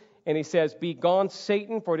 6:13. And he says, "Be gone,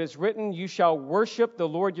 Satan, for it is written, you shall worship the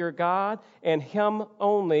Lord your God, and him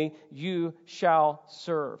only you shall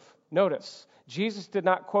serve." Notice, Jesus did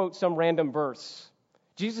not quote some random verse.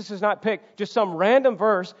 Jesus does not pick just some random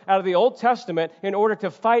verse out of the Old Testament in order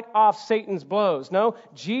to fight off Satan's blows. No,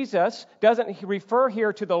 Jesus doesn't refer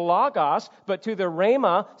here to the Logos, but to the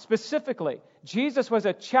Rhema specifically. Jesus was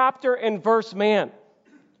a chapter and verse man.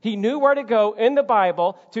 He knew where to go in the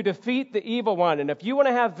Bible to defeat the evil one. And if you want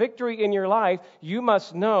to have victory in your life, you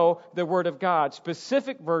must know the Word of God.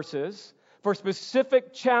 Specific verses for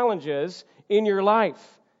specific challenges in your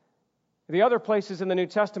life. The other places in the New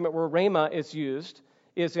Testament where Rhema is used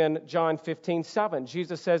is in John 15:7.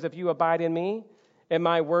 Jesus says, if you abide in me and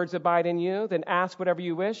my words abide in you, then ask whatever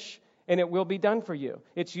you wish and it will be done for you.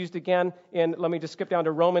 It's used again in, let me just skip down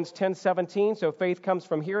to Romans 10:17. So faith comes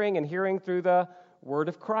from hearing and hearing through the word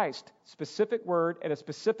of Christ. Specific word at a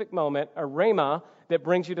specific moment, a rhema that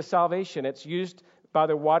brings you to salvation. It's used by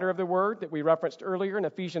the water of the word that we referenced earlier in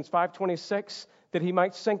Ephesians 5:26, that he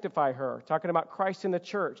might sanctify her, talking about Christ in the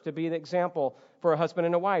church to be an example for a husband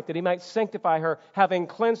and a wife, that he might sanctify her, having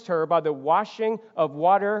cleansed her by the washing of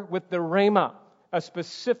water with the rhema, a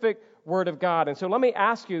specific word of God. And so let me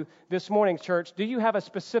ask you this morning, church, do you have a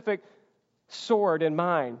specific sword in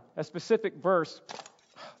mind, a specific verse,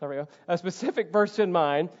 there we go, a specific verse in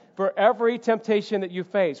mind for every temptation that you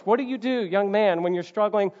face? What do you do, young man, when you're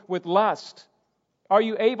struggling with lust? Are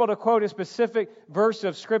you able to quote a specific verse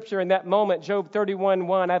of Scripture in that moment? Job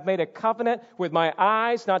 31:1, I've made a covenant with my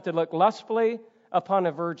eyes not to look lustfully upon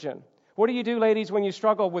a virgin. What do you do, ladies, when you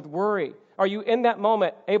struggle with worry? Are you in that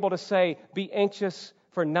moment able to say, be anxious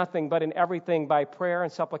for nothing, but in everything by prayer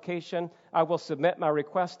and supplication, I will submit my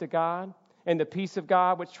request to God, and the peace of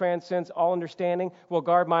God, which transcends all understanding, will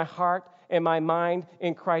guard my heart and my mind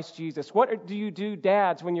in Christ Jesus? What do you do,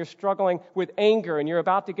 dads, when you're struggling with anger and you're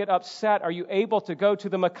about to get upset? Are you able to go to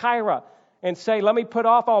the Machaira and say, let me put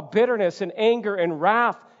off all bitterness and anger and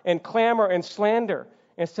wrath and clamor and slander?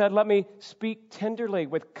 Instead, let me speak tenderly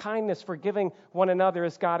with kindness, forgiving one another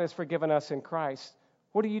as God has forgiven us in Christ.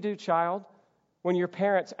 What do you do, child? When your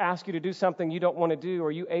parents ask you to do something you don't want to do,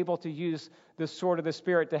 are you able to use the sword of the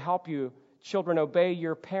Spirit to help you? Children, obey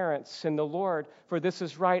your parents in the Lord, for this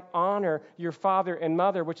is right. Honor your father and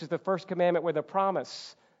mother, which is the first commandment with a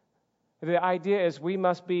promise. The idea is we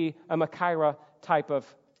must be a Machaira type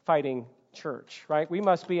of fighting church, right? We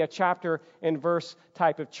must be a chapter and verse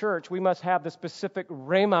type of church. We must have the specific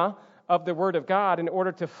rhema of the Word of God in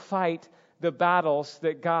order to fight the battles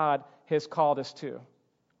that God has called us to.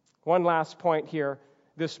 One last point here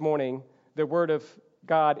this morning. The Word of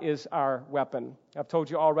God is our weapon. I've told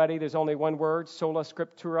you already there's only one word, sola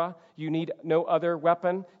scriptura. You need no other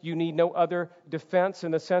weapon. You need no other defense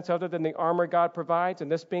in the sense other than the armor God provides,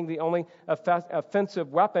 and this being the only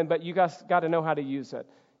offensive weapon, but you guys got to know how to use it.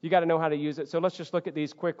 You got to know how to use it. So let's just look at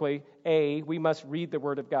these quickly. A, we must read the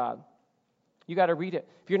Word of God. You got to read it.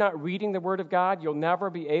 If you're not reading the Word of God, you'll never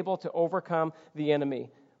be able to overcome the enemy.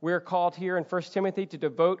 We're called here in 1 Timothy to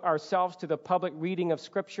devote ourselves to the public reading of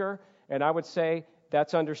Scripture, and I would say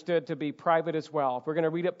that's understood to be private as well. If we're going to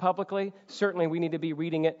read it publicly, certainly we need to be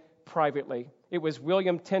reading it privately. It was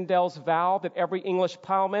William Tyndale's vow that every English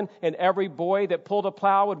plowman and every boy that pulled a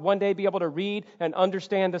plow would one day be able to read and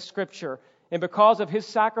understand the Scripture. And because of his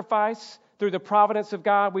sacrifice, through the providence of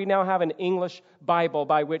God, we now have an English Bible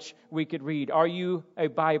by which we could read. Are you a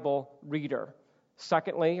Bible reader?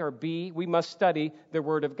 Secondly, or B, we must study the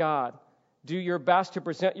Word of God. Do your best to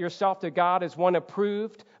present yourself to God as one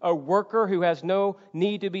approved, a worker who has no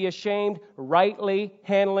need to be ashamed, rightly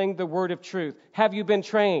handling the word of truth. Have you been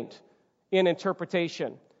trained in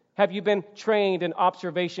interpretation? Have you been trained in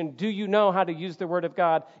observation? Do you know how to use the Word of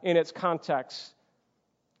God in its context?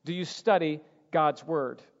 Do you study God's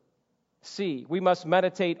Word? C, we must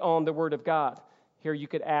meditate on the Word of God. Here you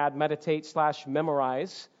could add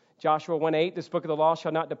meditate/memorize. Joshua 1:8, this book of the law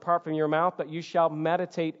shall not depart from your mouth, but you shall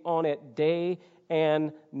meditate on it day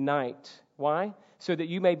and night. Why? So that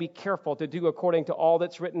you may be careful to do according to all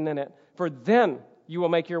that's written in it. For then you will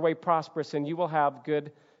make your way prosperous and you will have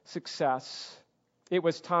good success. It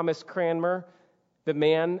was Thomas Cranmer, the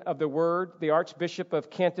man of the Word, the Archbishop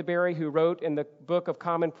of Canterbury, who wrote in the Book of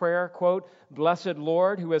Common Prayer, quote, Blessed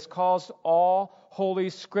Lord, who has caused all holy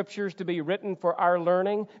Scriptures to be written for our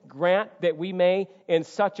learning, grant that we may in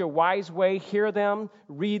such a wise way hear them,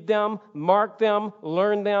 read them, mark them,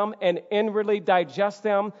 learn them, and inwardly digest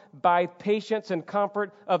them. By patience and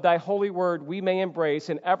comfort of thy holy word we may embrace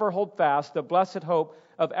and ever hold fast the blessed hope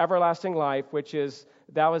of everlasting life, which is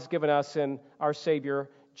thou hast given us in our Savior,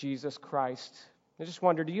 Jesus Christ. I just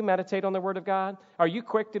wonder, do you meditate on the Word of God? Are you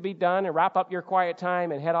quick to be done and wrap up your quiet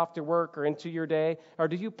time and head off to work or into your day? Or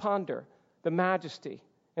do you ponder the majesty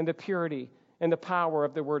and the purity and the power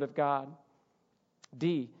of the Word of God?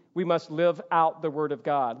 D, we must live out the Word of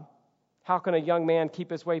God. How can a young man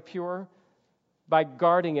keep his way pure? By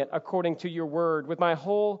guarding it according to your word. With my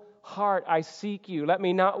whole heart I seek you. Let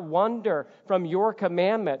me not wander from your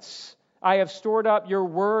commandments. I have stored up your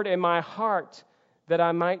word in my heart that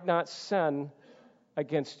I might not sin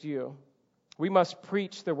against you. We must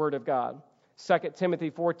preach the word of God. 2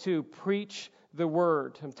 Timothy 4:2, preach the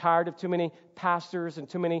word. I'm tired of too many pastors and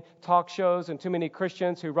too many talk shows and too many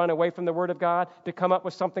Christians who run away from the word of God to come up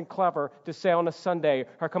with something clever to say on a Sunday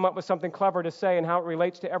or come up with something clever to say and how it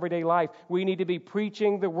relates to everyday life. We need to be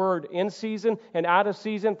preaching the word in season and out of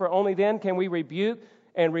season, for only then can we rebuke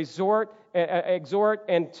and exhort,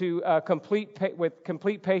 and with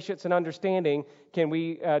complete patience and understanding can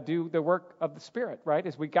we do the work of the Spirit, right?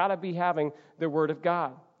 Is we got to be having the word of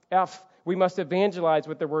God. F, we must evangelize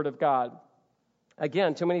with the word of God.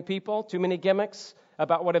 Again, too many people, too many gimmicks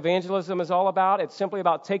about what evangelism is all about. It's simply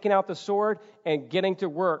about taking out the sword and getting to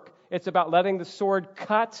work. It's about letting the sword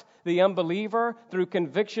cut the unbeliever through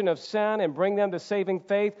conviction of sin and bring them to saving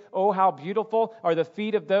faith. Oh, how beautiful are the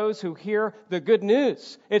feet of those who hear the good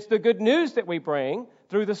news. It's the good news that we bring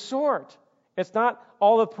through the sword. It's not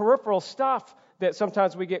all the peripheral stuff that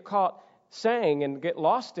sometimes we get caught saying and get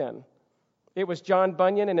lost in. It was John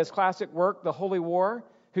Bunyan in his classic work, The Holy War,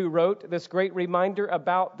 who wrote this great reminder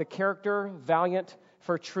about the character valiant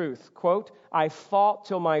for truth. Quote, I fought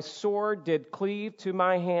till my sword did cleave to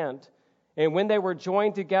my hand, and when they were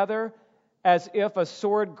joined together, as if a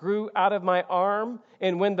sword grew out of my arm,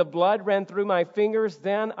 and when the blood ran through my fingers,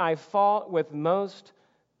 then I fought with most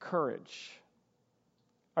courage.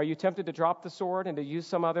 Are you tempted to drop the sword and to use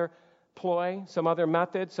some other ploy, some other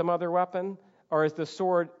method, some other weapon? Or is the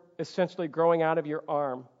sword essentially growing out of your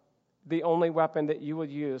arm, the only weapon that you will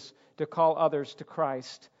use to call others to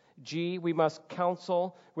Christ? G, we must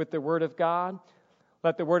counsel with the word of God.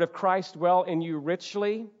 Let the word of Christ dwell in you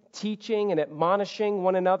richly, teaching and admonishing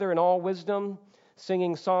one another in all wisdom,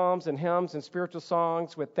 singing psalms and hymns and spiritual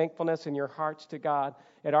songs with thankfulness in your hearts to God.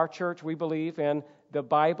 At our church, we believe in the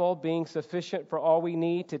Bible being sufficient for all we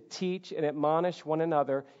need to teach and admonish one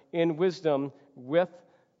another in wisdom with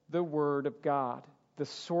the word of God. The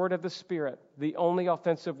sword of the Spirit, the only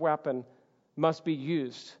offensive weapon, must be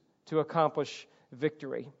used to accomplish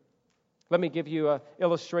victory. Let me give you an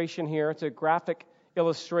illustration here. It's a graphic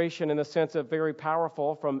illustration in the sense of very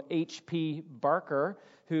powerful from H.P. Barker,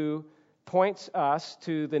 who points us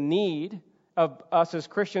to the need of us as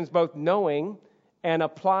Christians both knowing and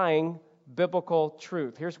applying biblical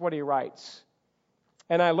truth. Here's what he writes.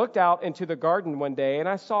 And I looked out into the garden one day and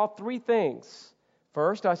I saw three things.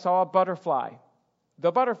 First, I saw a butterfly.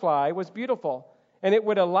 The butterfly was beautiful, and it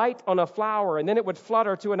would alight on a flower, and then it would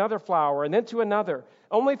flutter to another flower, and then to another,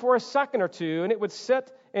 only for a second or two, and it would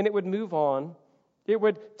sit and it would move on. It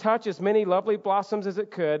would touch as many lovely blossoms as it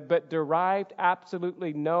could, but derived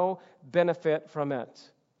absolutely no benefit from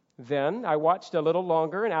it. Then I watched a little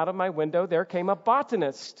longer, and out of my window there came a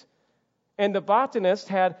botanist. And the botanist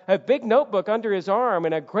had a big notebook under his arm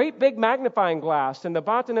and a great big magnifying glass. And the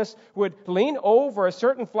botanist would lean over a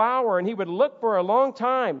certain flower and he would look for a long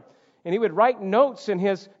time. And he would write notes in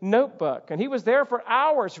his notebook. And he was there for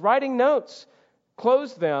hours writing notes.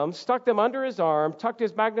 Closed them, stuck them under his arm, tucked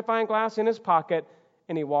his magnifying glass in his pocket,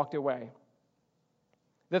 and he walked away.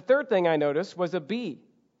 The third thing I noticed was a bee.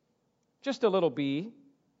 Just a little bee.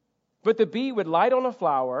 But the bee would light on a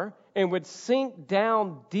flower and would sink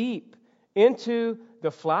down deep into the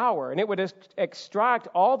flower, and it would extract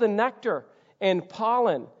all the nectar and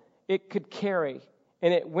pollen it could carry,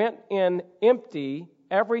 and it went in empty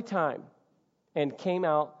every time and came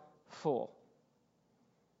out full.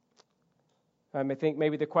 I think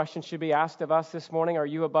maybe the question should be asked of us this morning, are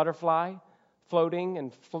you a butterfly floating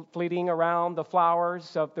and fleeting around the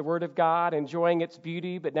flowers of the Word of God, enjoying its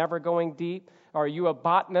beauty but never going deep? Are you a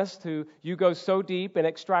botanist who you go so deep and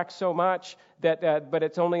extract so much that, but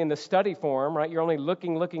it's only in the study form, right? You're only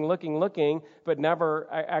looking, but never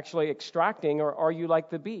actually extracting. Or are you like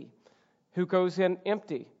the bee who goes in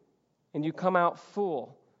empty and you come out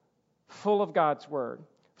full of God's Word,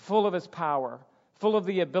 full of His power, full of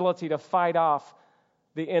the ability to fight off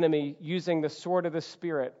the enemy using the sword of the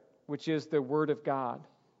Spirit, which is the Word of God?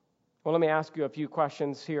 Well, let me ask you a few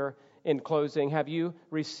questions here in closing. Have you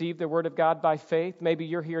received the Word of God by faith? Maybe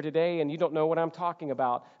you're here today and you don't know what I'm talking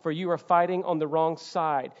about, for you are fighting on the wrong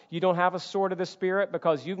side. You don't have a sword of the Spirit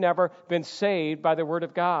because you've never been saved by the Word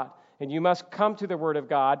of God. And you must come to the Word of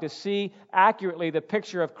God to see accurately the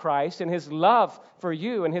picture of Christ and His love for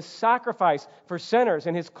you and His sacrifice for sinners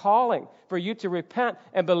and His calling for you to repent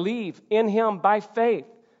and believe in Him by faith.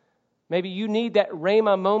 Maybe you need that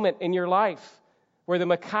Rhema moment in your life where the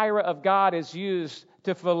Machaira of God is used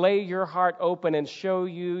to fillet your heart open and show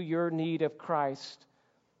you your need of Christ.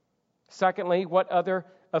 Secondly, what other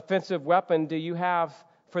offensive weapon do you have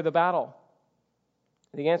for the battle?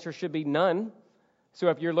 The answer should be none. So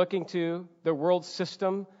if you're looking to the world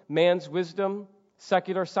system, man's wisdom,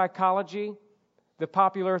 secular psychology, the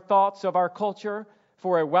popular thoughts of our culture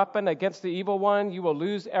for a weapon against the evil one, you will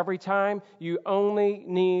lose every time. You only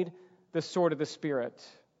need the sword of the Spirit.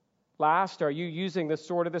 Last, are you using the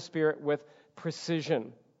sword of the Spirit with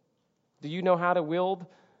precision? Do you know how to wield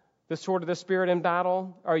the sword of the Spirit in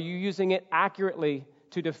battle? Are you using it accurately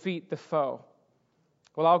to defeat the foe?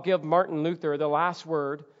 Well, I'll give Martin Luther the last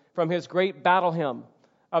word from his great battle hymn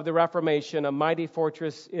of the Reformation, "A Mighty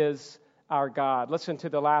Fortress is Our God." Listen to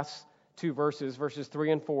the last two verses, verses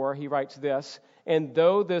 3 and 4. He writes this, "And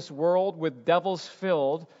though this world with devils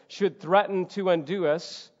filled should threaten to undo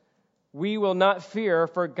us, we will not fear,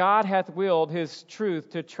 for God hath willed his truth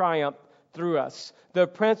to triumph through us. The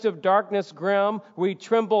prince of darkness grim, we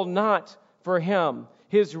tremble not for him.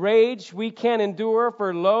 His rage we can endure,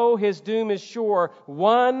 for lo, his doom is sure.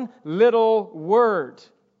 One little word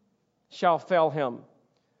shall fell him.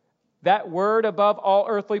 That word above all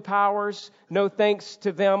earthly powers, no thanks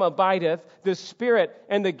to them abideth. The Spirit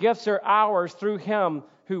and the gifts are ours through him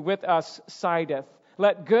who with us sideth.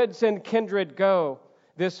 Let goods and kindred go,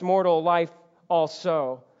 this mortal life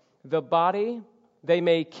also. The body they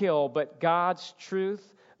may kill, but God's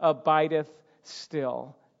truth abideth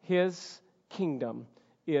still. His kingdom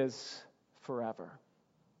is forever."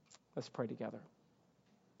 Let's pray together.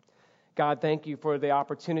 God, thank you for the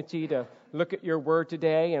opportunity to look at your word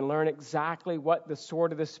today and learn exactly what the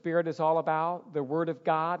sword of the Spirit is all about, the word of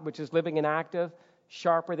God, which is living and active,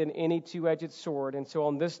 sharper than any two-edged sword. And so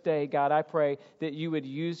on this day, God, I pray that you would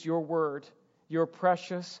use your word, your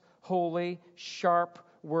precious, holy, sharp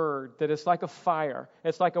word that is like a fire.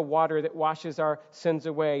 It's like a water that washes our sins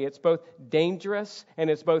away. It's both dangerous and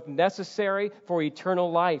it's both necessary for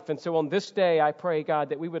eternal life. And so on this day, I pray, God,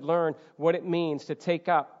 that we would learn what it means to take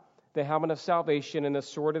up the helmet of salvation and the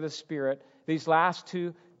sword of the Spirit, these last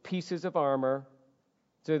two pieces of armor,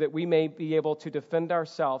 so that we may be able to defend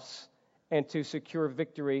ourselves and to secure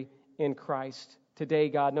victory in Christ. Today,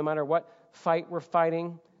 God, no matter what fight we're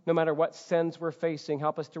fighting, no matter what sins we're facing,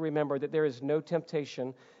 help us to remember that there is no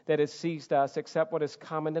temptation that has seized us except what is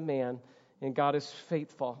common to man, and God is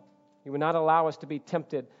faithful. He will not allow us to be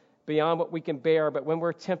tempted beyond what we can bear, but when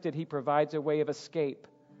we're tempted, he provides a way of escape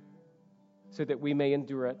so that we may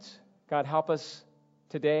endure it. God, help us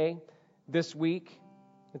today, this week,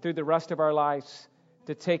 and through the rest of our lives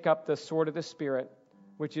to take up the sword of the Spirit,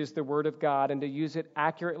 which is the Word of God, and to use it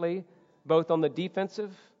accurately, both on the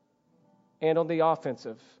defensive and on the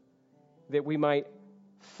offensive, that we might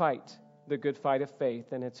fight the good fight of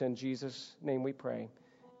faith. And it's in Jesus' name we pray.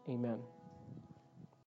 Amen.